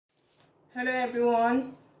Hello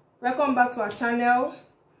everyone, welcome back to our channel.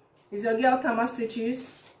 It's your girl Tamaar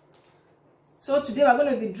Stitches. So today we're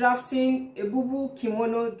going to be drafting a Bubu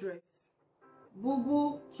Kimono dress.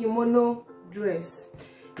 Bubu Kimono dress.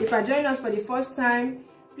 If you're joining us for the first time,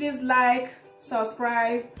 please like,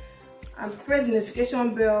 subscribe and press the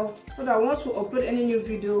notification bell so that once we upload any new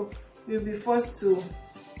video, you'll be first to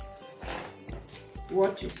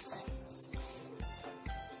watch it.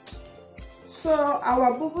 So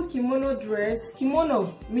our Bubu Kimono dress,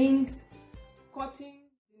 kimono means cutting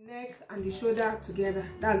the neck and the shoulder together.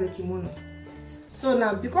 That's a kimono. So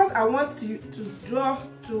now, because I want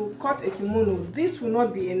to cut a kimono, this will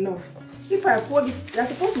not be enough. If I fold it, you're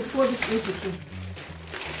supposed to fold it into two.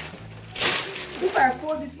 If I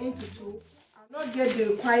fold it into two, I'll not get the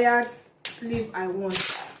required sleeve I want.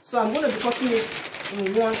 So I'm going to be cutting it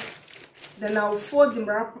in one. Then I'll fold the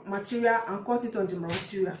material and cut it on the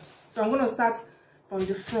material. So I'm going to start from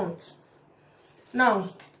the front. Now,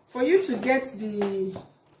 for you to get the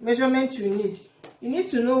measurement you need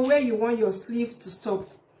to know where you want your sleeve to stop.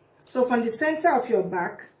 So from the center of your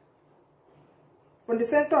back,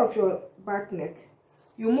 neck,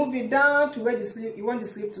 you move it down to where you want the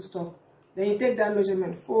sleeve to stop. Then you take that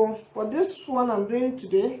measurement. For this one I'm doing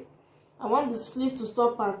today, I want the sleeve to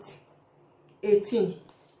stop at 18.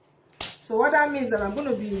 So what that means that I'm going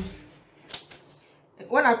to be,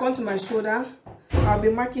 when I come to my shoulder, I'll be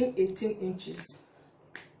marking 18 inches.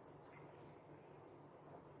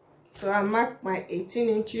 So I mark my 18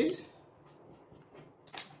 inches.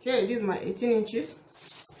 Okay, this is my 18 inches.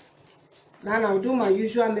 Then I'll do my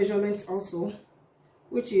usual measurements also,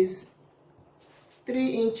 which is 3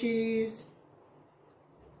 inches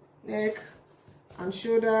neck and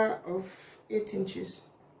shoulder of 8 inches.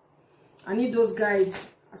 I need those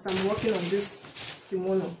guides as I'm working on this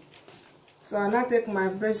kimono. So I'll now take my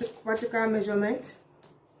vertical measurement.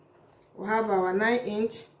 We'll have our 9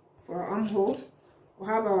 inch for our armhole. We'll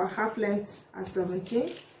have our half length as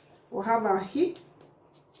 17. We'll have our hip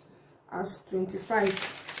as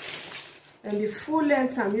 25. And the full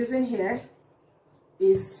length I'm using here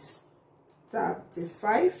is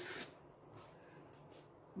 35.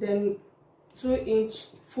 Then 2 inch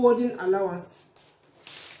folding allowance.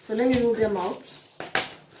 So let me move them out.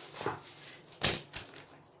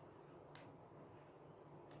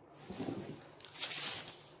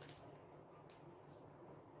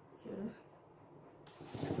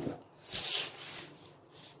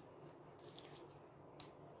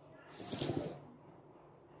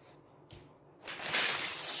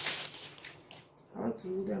 I want to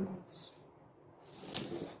rule them out.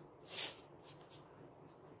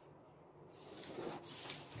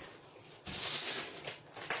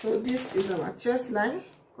 So this is our chest line,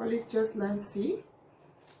 call it chest line C.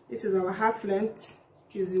 This is our half length,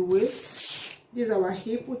 which is the waist. This is our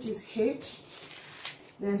hip, which is H.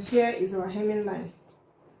 Then here is our hemming line.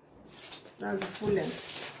 That's the full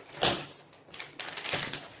length.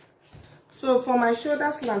 So for my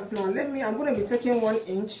shoulder slant now, I'm going to be taking 1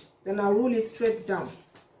 inch. Then I'll rule it straight down.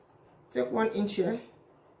 Take 1 inch here,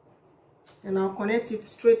 and I'll connect it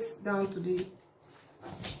straight down to the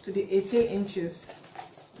 18 inches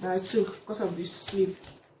that I took because of this sleeve.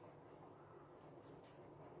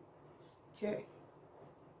 Okay.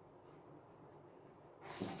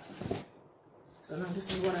 So now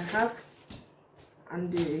this is what I have,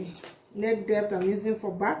 and the neck depth I'm using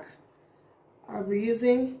for back, I'll be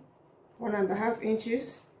using 1.5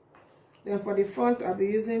 inches. Then for the front, I'll be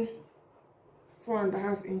using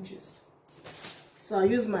 4.5 inches. So I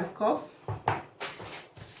use my cuff,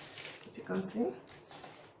 if you can see.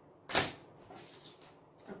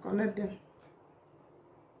 I connect them.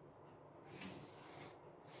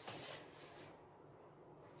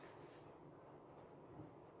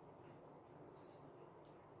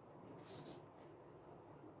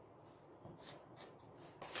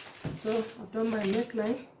 So I've done my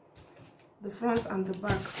neckline, the front and the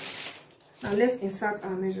back. Now let's insert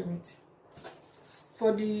our measurement.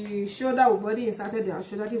 For the shoulder, we've already inserted our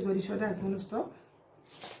shoulder. This is where the shoulder is going to stop.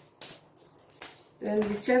 Then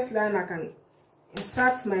the chest line, I can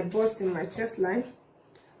insert my bust in my chest line.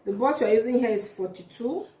 The bust we are using here is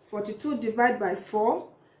 42. 42 divided by 4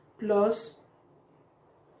 plus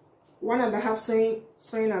 1.5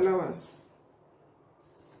 sewing allowance.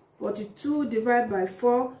 42 divided by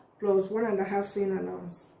 4 plus 1.5 sewing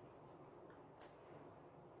allowance.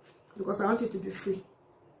 Because I want it to be free.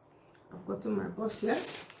 I've gotten my bust here.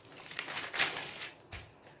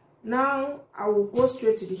 Now I will go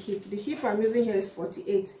straight to the hip. The hip I'm using here is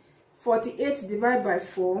 48. 48 divided by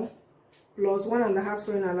 4 plus 1.5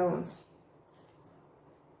 sewing allowance.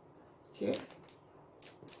 Okay.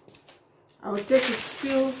 I will take it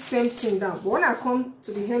still same thing down. But when I come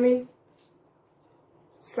to the hemming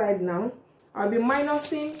side now, I'll be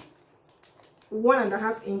minusing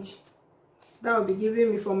 1.5 inch. That will be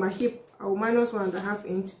giving me from my hip. I will minus 1.5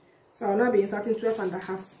 inch. So I will now be inserting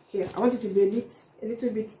 12.5 here. I want it to be a little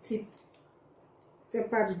bit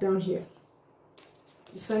tapered down here.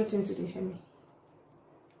 The same thing to the hemming.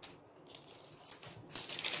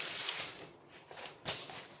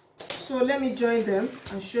 So let me join them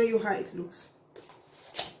and show you how it looks.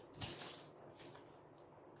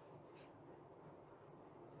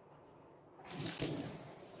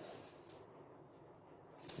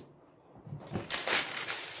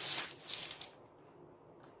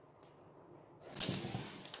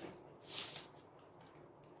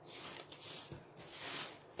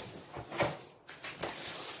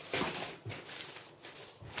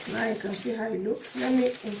 Now you can see how it looks. Let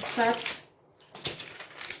me insert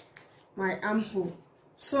my armhole.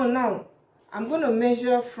 So now I'm going to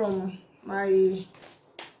measure from my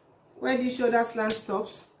where the shoulder slant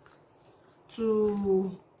stops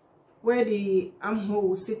to where the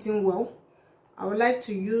armhole is sitting well. I would like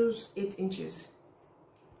to use 8 inches.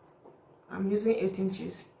 I'm using 8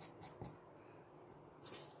 inches.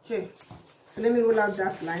 Okay, so let me roll out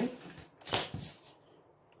that line.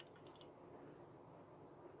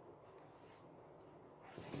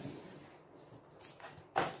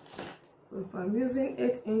 So if I'm using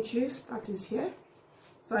 8 inches, that is here.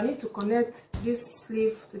 So I need to connect this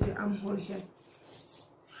sleeve to the armhole here.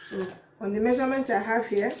 So from the measurement I have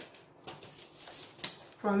here,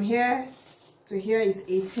 from here to here is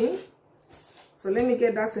 18. So let me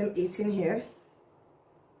get that same 18 here.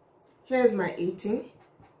 Here is my 18.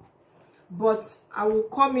 But I will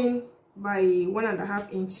come in by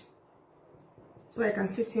 1.5 inch so I can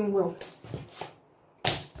sit in well.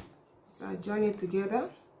 So I join it together.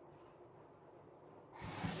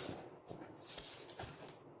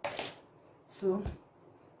 So,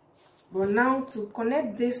 but now to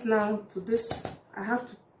connect this now to this, I have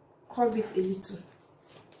to curve it a little.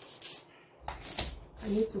 I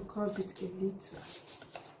need to curve it a little.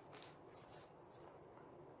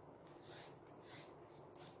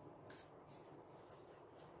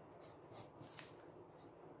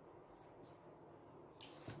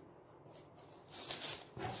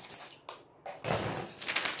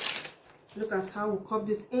 Look at how we curved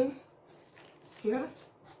it in here.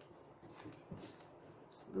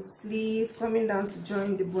 The sleeve coming down to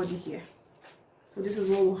join the body here. So this is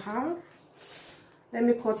what we'll have. Let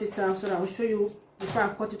me cut it out so that I'll show you before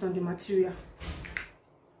I cut it on the material.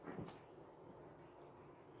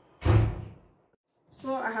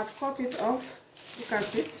 So I have cut it off. Look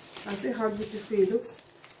at it and see how beautiful it looks.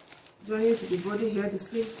 Joining to the body here, the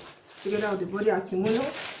sleeve together with the body, our kimono.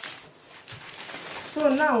 So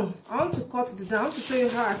now I want to cut it down to show you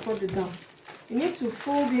how I cut it down. You need to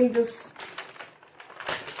fold in this.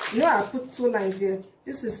 You know, I put 2 lines here.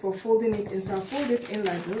 This is for folding it in. So I fold it in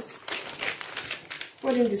like this.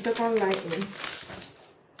 Fold in the second line in.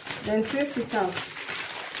 Then trace it out.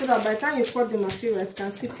 So that by the time you cut the material, it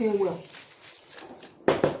can sit in well.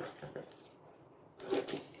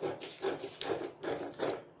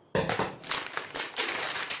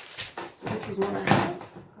 So this is what I have.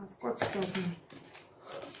 I've cut it off now.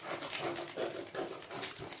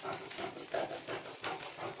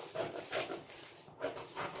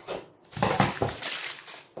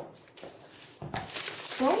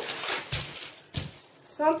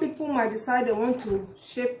 Some people might decide they want to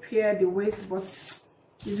shape here the waist, but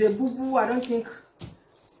it's a boo-boo. I don't think,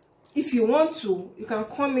 if you want to, you can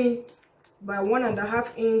come in by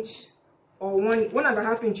 1.5 inch or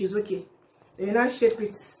 1.5 inch is okay. Then you now shape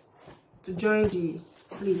it to join the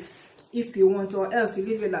sleeve if you want, or else you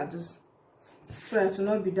leave it like this so that it will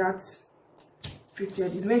not be that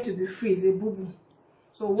fitted. It's meant to be free. It's a boo-boo.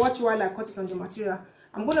 So watch while I cut it on the material.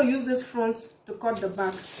 I'm going to use this front to cut the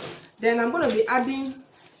back. Then I'm going to be adding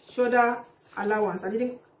shoulder allowance. I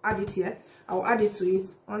didn't add it here. I will add it to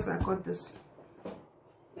it once I cut this.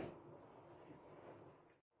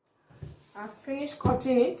 I've finished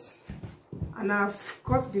cutting it and I've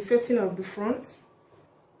cut the facing of the front.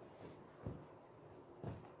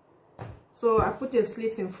 So I put a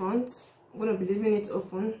slit in front. I'm going to be leaving it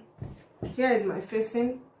open. Here is my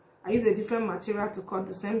facing. I use a different material to cut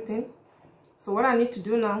the same thing. So what I need to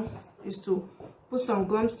do now is to put some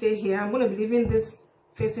gum stay here. I'm going to be leaving this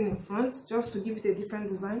facing in front just to give it a different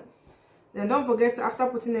design. Then don't forget, after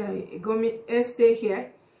putting a gummy stay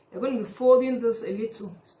here, you're going to be folding this a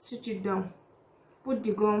little, stitch it down, put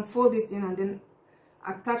the gum, fold it in, and then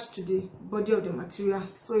attach to the body of the material,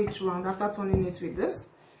 sew it round after turning it with this.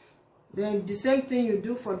 Then the same thing you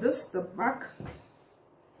do for this, the back.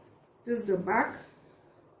 This is the back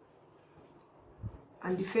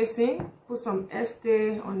and the facing. Put some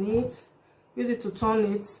stay on it, use it to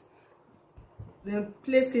turn it, then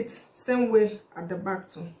place it same way at the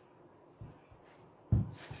back too.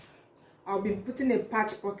 I'll be putting a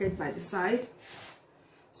patch pocket by the side.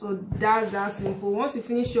 So that's that simple. Once you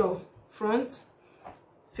finish your front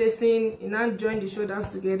facing, you now join the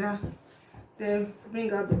shoulders together, then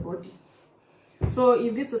bring out the body. So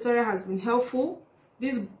if this tutorial has been helpful,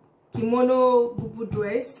 this kimono bubu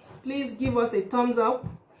dress, please give us a thumbs up.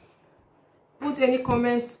 Put any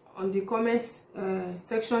comments on the comments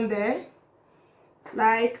section there.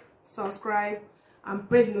 Like, subscribe, and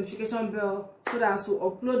press the notification bell so that as we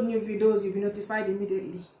upload new videos, you'll be notified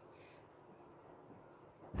immediately.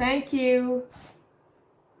 Thank you.